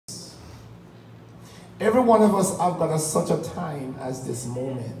Every one of us have got such a time as this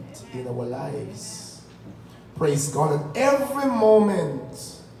moment in our lives. Praise God. And every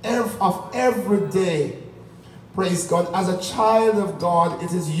moment of every day, praise God, as a child of God,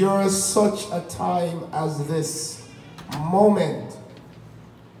 it is yours such a time as this moment.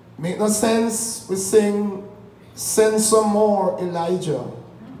 Make no sense? We sing, send some more Elijah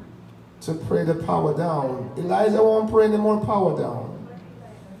to pray the power down. Elijah won't pray any more power down.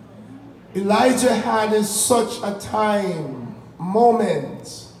 Elijah had such a time,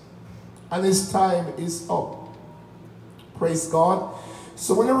 moment, and his time is up. Praise God.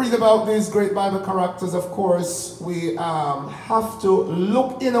 So when you read about these great Bible characters, of course, we have to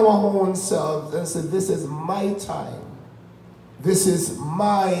look in our own selves and say, this is my time. This is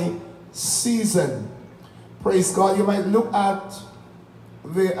my season. Praise God. You might look at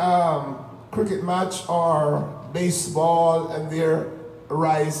the cricket match or baseball and there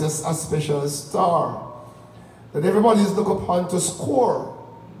rises a special star that everybody is looking upon to score.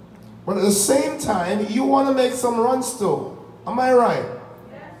 But at the same time, you want to make some runs too. Am I right?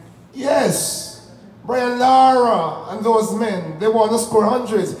 Yes. Brian Lara and those men, they want to score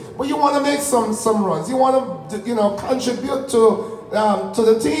hundreds. But you want to make some runs. You want to, contribute to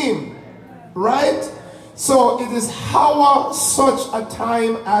the team. Right? So it is how such a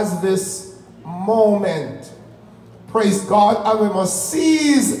time as this moment. Praise God. And we must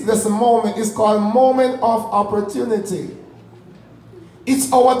seize this moment. It's called moment of opportunity.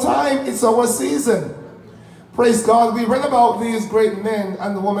 It's our time. It's our season. Praise God. We read about these great men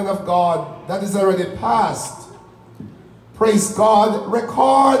and women of God that is already past. Praise God.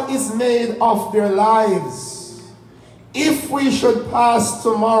 Record is made of their lives. If we should pass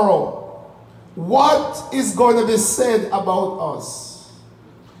tomorrow, what is going to be said about us?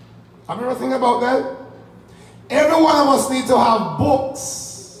 Have you ever think about that? Every one of us need to have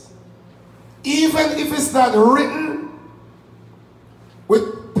books. Even if it's not written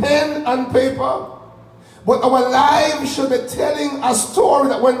with pen and paper. But our lives should be telling a story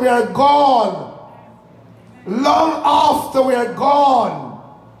that when we are gone, long after we are gone,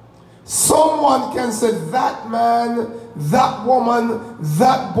 someone can say, that man, that woman,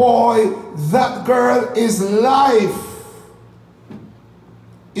 that boy, that girl is life.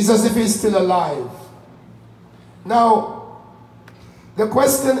 It's as if he's still alive. Now, the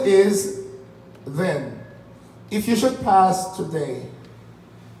question is then, if you should pass today,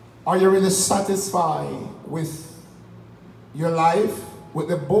 are you really satisfied with your life, with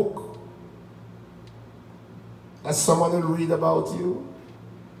the book that someone will read about you?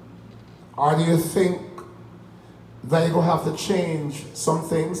 Or do you think that you're going to have to change some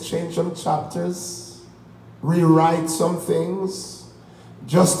things, change some chapters, rewrite some things,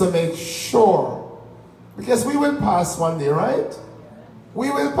 just to make sure? Because we will pass one day, right? We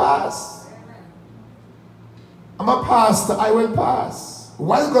will pass. I'm a pastor, I will pass.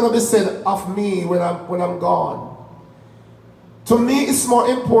 What is going to be said of me when I'm gone? To me, it's more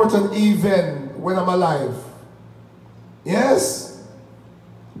important even when I'm alive. Yes?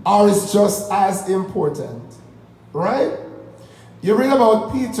 Or it's just as important. Right? You read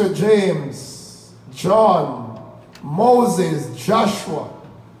about Peter, James, John, Moses, Joshua,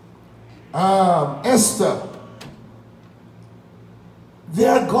 Esther.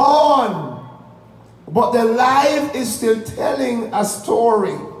 They're gone. But their life is still telling a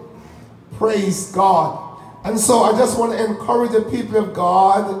story. Praise God. And so I just want to encourage the people of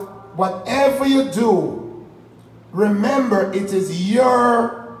God, whatever you do, remember it is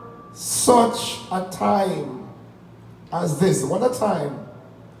your such a time as this. What a time.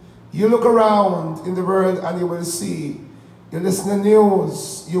 You look around in the world and you will see, you listen to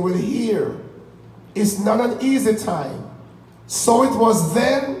news, you will hear. It's not an easy time. So it was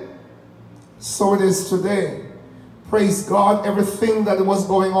then, so it is today. Praise God. Everything that was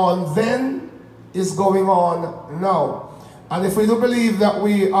going on then is going on now. And if we do believe that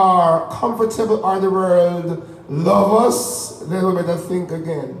we are comfortable or the world love us, then we better think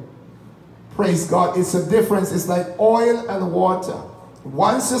again. Praise God. It's a difference. It's like oil and water.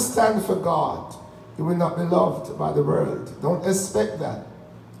 Once you stand for God, you will not be loved by the world. Don't expect that.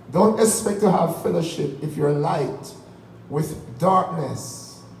 Don't expect to have fellowship if you're light with darkness.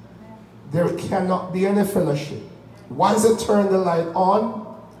 There cannot be any fellowship. Once you turn the light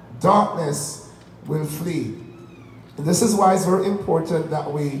on, darkness will flee. And this is why it's very important that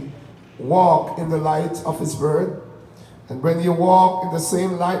we walk in the light of His Word. And when you walk in the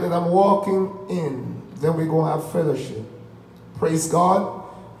same light that I'm walking in, then we're going to have fellowship. Praise God,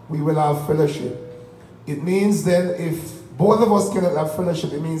 we will have fellowship. It means then if both of us cannot have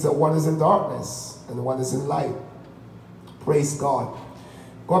fellowship, it means that one is in darkness and one is in light. Praise God.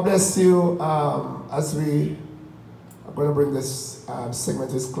 God bless you. As we are going to bring this segment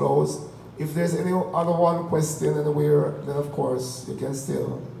to its close. If there's any other one question anywhere, then of course you can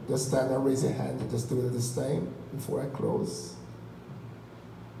still just stand and raise your hand and just do it at this time before I close.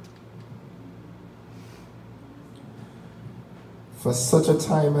 For such a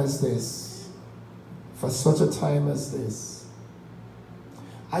time as this, for such a time as this,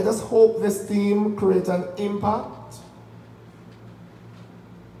 I just hope this theme creates an impact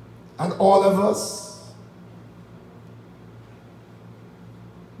on all of us,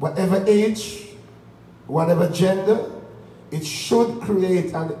 whatever age, whatever gender. It should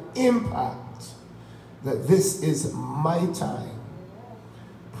create an impact that this is my time.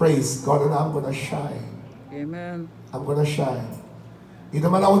 Praise God, and I'm going to shine. Amen. I'm going to shine. It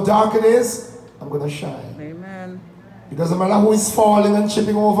doesn't matter how dark it is, I'm going to shine. Amen. It doesn't matter who is falling and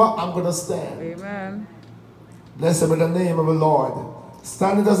chipping over, I'm going to stand. Amen. Blessed be the name of the Lord.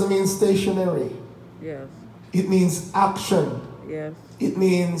 Standing doesn't mean stationary. Yes. It means action. Yes. It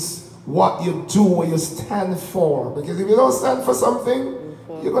means what you do, what you stand for. Because if you don't stand for something,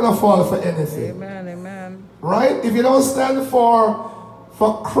 you're going to fall for anything. Amen. Amen. Right? If you don't stand for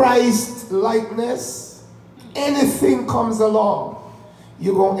Christ likeness, anything comes along,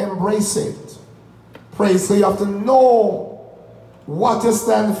 you're going to embrace it. Praise. So you have to know what you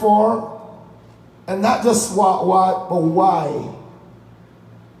stand for, and not just what, but why.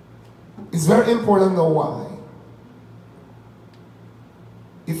 It's very important to know why.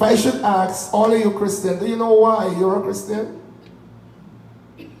 If I should ask all of you Christians, do you know why you're a Christian?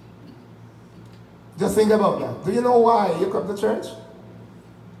 Just think about that. Do you know why you come to church?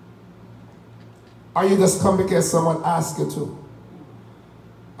 Or you just come because someone asked you to?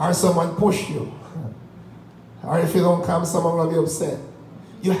 Or someone pushed you? Or if you don't come, someone will be upset.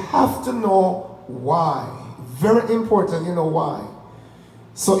 You have to know why. Very important, you know why.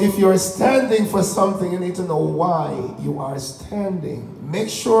 So if you're standing for something, you need to know why you are standing. Make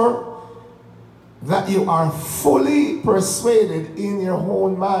sure that you are fully persuaded in your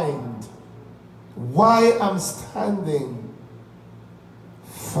own mind why I'm standing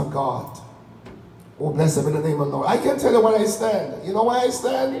for God. Oh, blessed be the name of the Lord. I can tell you why I stand. You know why I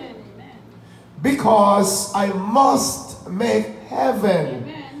stand? Because I must make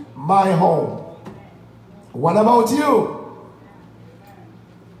heaven my home. What about you?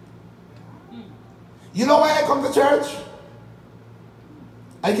 You know why I come to church?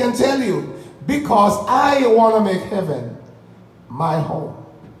 I can tell you, because I want to make heaven my home.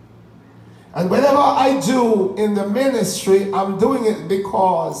 And whatever I do in the ministry, I'm doing it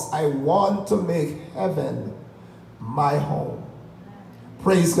because I want to make heaven my home.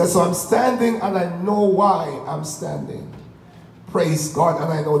 Praise God. So I'm standing and I know why I'm standing. Praise God.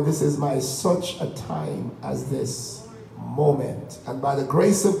 And I know this is my such a time as this moment. And by the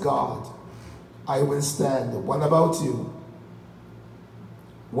grace of God, I will stand. What about you?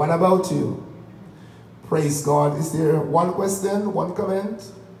 What about you? Praise God. Is there one question, one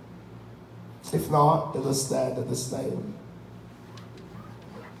comment? If not, let us stand at this time.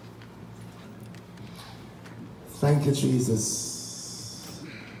 Thank you, Jesus.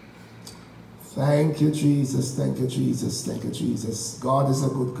 Thank you, Jesus. Thank you, Jesus. Thank you, Jesus. God is a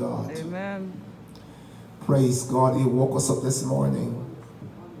good God. Amen. Praise God. He woke us up this morning.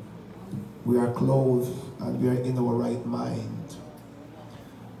 We are clothed and we are in our right mind.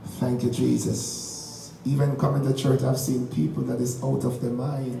 Thank you, Jesus. Even coming to church, I've seen people that is out of their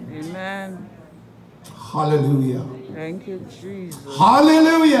mind. Amen. Hallelujah. Thank you, Jesus.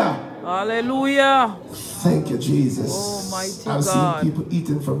 Hallelujah. Hallelujah. Thank you, Jesus. Almighty I've God. seen people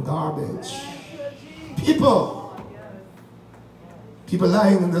eating from garbage. People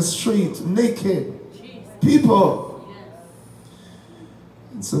lying in the street, naked. People.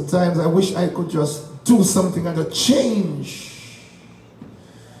 And sometimes I wish I could just do something and a change.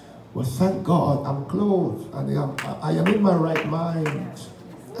 Well, thank God I'm clothed and I am in my right mind.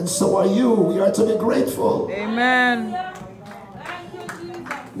 And so are you. We are to be grateful. Amen.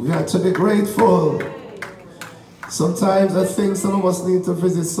 We are to be grateful. Sometimes I think some of us need to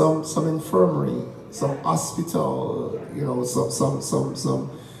visit some infirmary, some hospital, you know,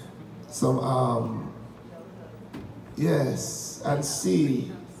 yes, and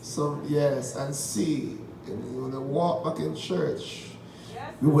see, and see. And when we walk back in church,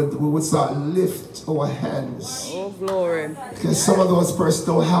 we would start lift our hands. Oh, glory. Because some of those persons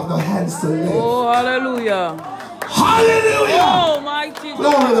don't have no hands to lift. Oh, hallelujah. Hallelujah. Oh, mighty God.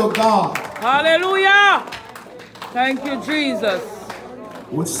 Glory to God. Hallelujah. Thank you, Jesus.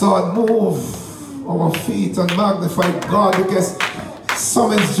 We would start move our feet and magnify God, because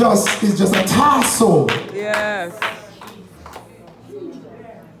some is just a tassel. Yes.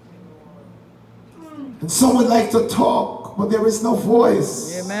 And some would like to talk, but there is no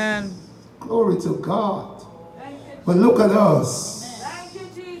voice. Amen. Glory to God. But look at us.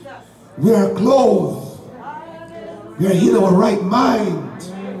 We are clothed. We are in our right mind.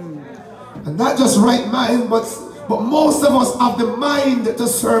 And not just right mind, but most of us have the mind to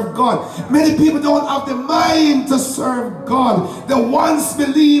serve God. Many people don't have the mind to serve God. They once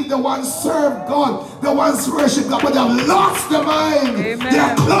believe, they once serve God, they once worship God, but they have lost their mind. Amen. They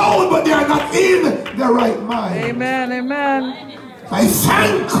are clothed, but they are not in their right mind. Amen. Amen. I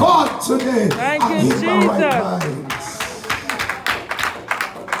thank God today. Thank I'm you, in my right Jesus. mind.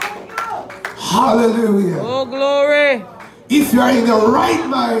 Hallelujah. Oh, glory. If you are in the right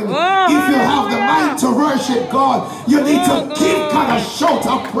mind, if you have the mind to worship God, you need to give God a shout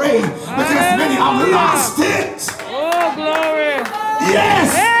of praise, because many have lost it. Oh, glory.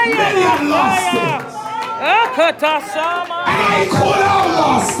 Yes, many have lost it. And I could have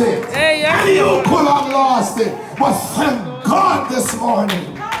lost it. And you could have lost it. But thank God this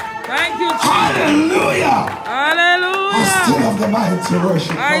morning. Thank you, Jesus. Hallelujah. Hallelujah. I still have the mind to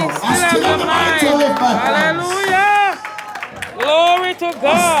worship God. I still have the mind to lift my hands. Hallelujah. Glory to God.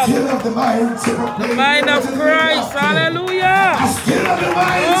 I still have the mind to proclaim the mind of Christ. Hallelujah. I still have the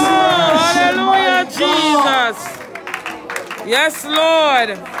mind to worship. Hallelujah, Jesus. Yes, Lord.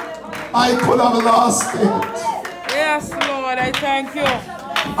 I could have lost it. Yes, Lord. I thank you.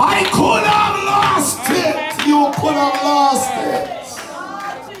 I could have lost it. You could have lost it.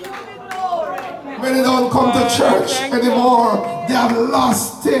 Many don't come to church anymore. They have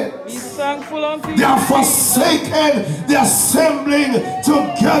lost it. They are forsaken the assembling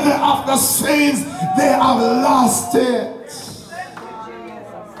together of the saints. They have lost it.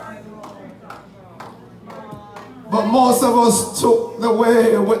 But most of us took the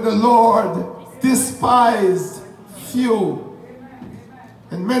way with the Lord, despised few.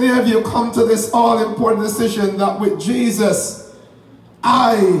 And many of you come to this all-important decision that with Jesus,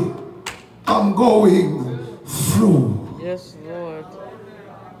 I am going through. Yes, Lord.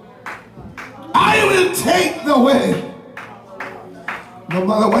 I will take the way. No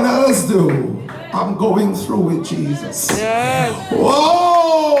matter what others do, I'm going through with Jesus. Yes.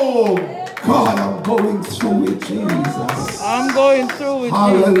 Whoa! God, I'm going through with Jesus. I'm going through with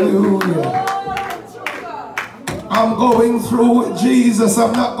Hallelujah. I'm going through with Jesus.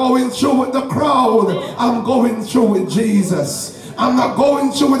 I'm not going through with the crowd. I'm going through with Jesus. I'm not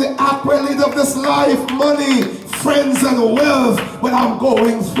going through with the accolade of this life, money, friends, and wealth, but I'm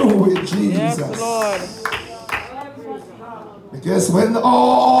going through with Jesus. Yes, Lord. Because when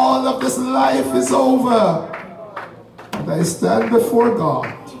all of this life is over, and I stand before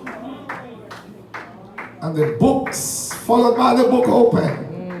God, and the books, followed by the book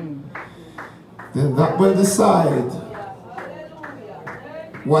open, then that will decide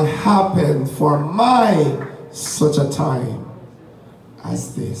what happened for my such a time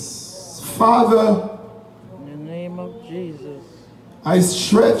as this. Father, in the name of Jesus, I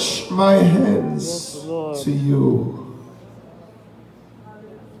stretch my hands to you.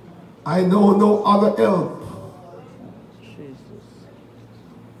 I know no other help.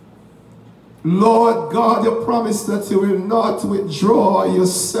 Lord God, you promised that you will not withdraw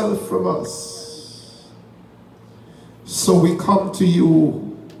yourself from us. So we come to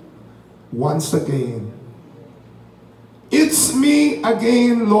you once again. It's me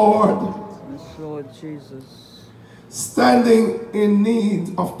again, Lord. yes, Lord Jesus. Standing in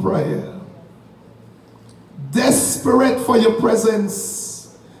need of prayer. Desperate for your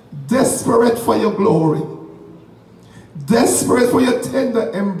presence. Desperate for your glory. Desperate for your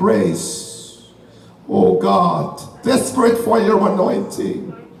tender embrace. Oh God, desperate for your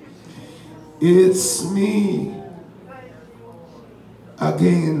anointing. It's me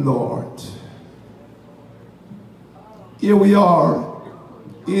again, Lord. Here we are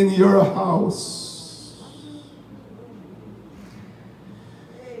in your house.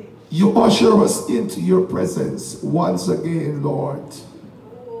 You usher us into your presence once again, Lord.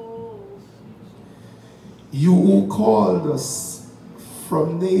 You who called us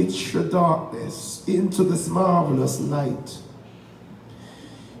from nature darkness into this marvelous light.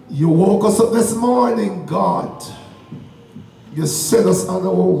 You woke us up this morning, God. You set us on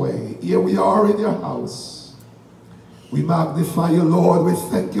our way. Here we are in your house. We magnify you, Lord. We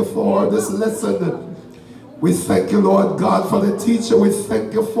thank you for this lesson. We thank you, Lord God, for the teacher. We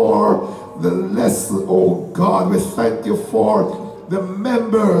thank you for the lesson, oh God. We thank you for the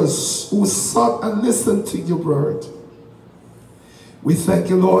members who sat and listened to your word. We thank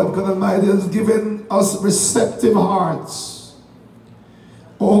you, Lord God Almighty, has given us receptive hearts,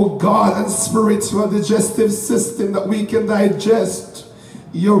 oh God, and spiritual digestive system that we can digest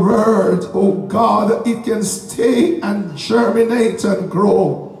your word, oh God, it can stay and germinate and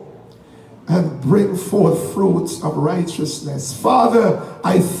grow and bring forth fruits of righteousness. Father,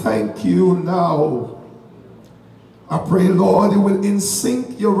 I thank you now. I pray, Lord, you will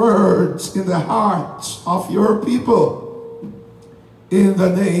insink your words in the heart of your people. In the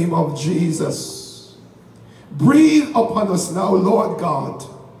name of Jesus. Breathe upon us now, Lord God,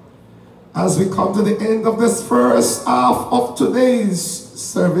 as we come to the end of this first half of today's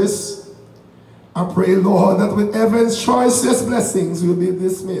service. I pray, Lord, that with heaven's choicest blessings will be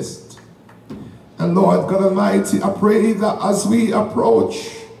dismissed. And Lord God Almighty, I pray that as we approach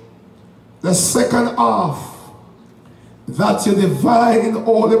the second half, that your divine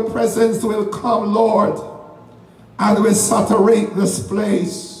holy presence will come, Lord, and will saturate this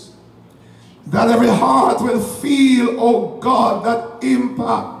place. That every heart will feel, oh God, that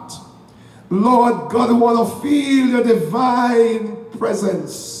impact. Lord God, we want to feel your divine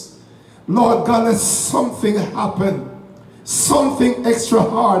presence. Lord God, let something happen. Something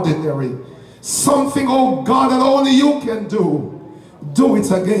extraordinary. Something, oh God, that only you can do. Do it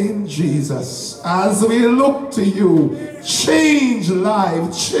again, Jesus. As we look to you, change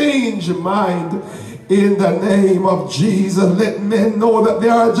life, change mind. In the name of Jesus, let men know that they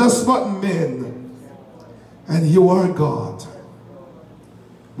are just but men. And you are God.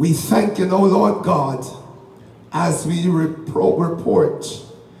 We thank you now, Lord God, as we report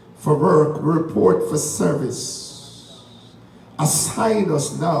for work, report for service. Assign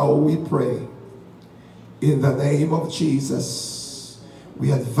us now, we pray. In the name of Jesus,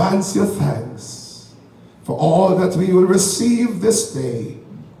 we advance your thanks for all that we will receive this day.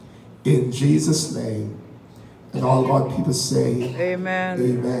 In Jesus' name. And all God people say, Amen.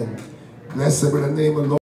 Amen. Blessed be the name of the Lord.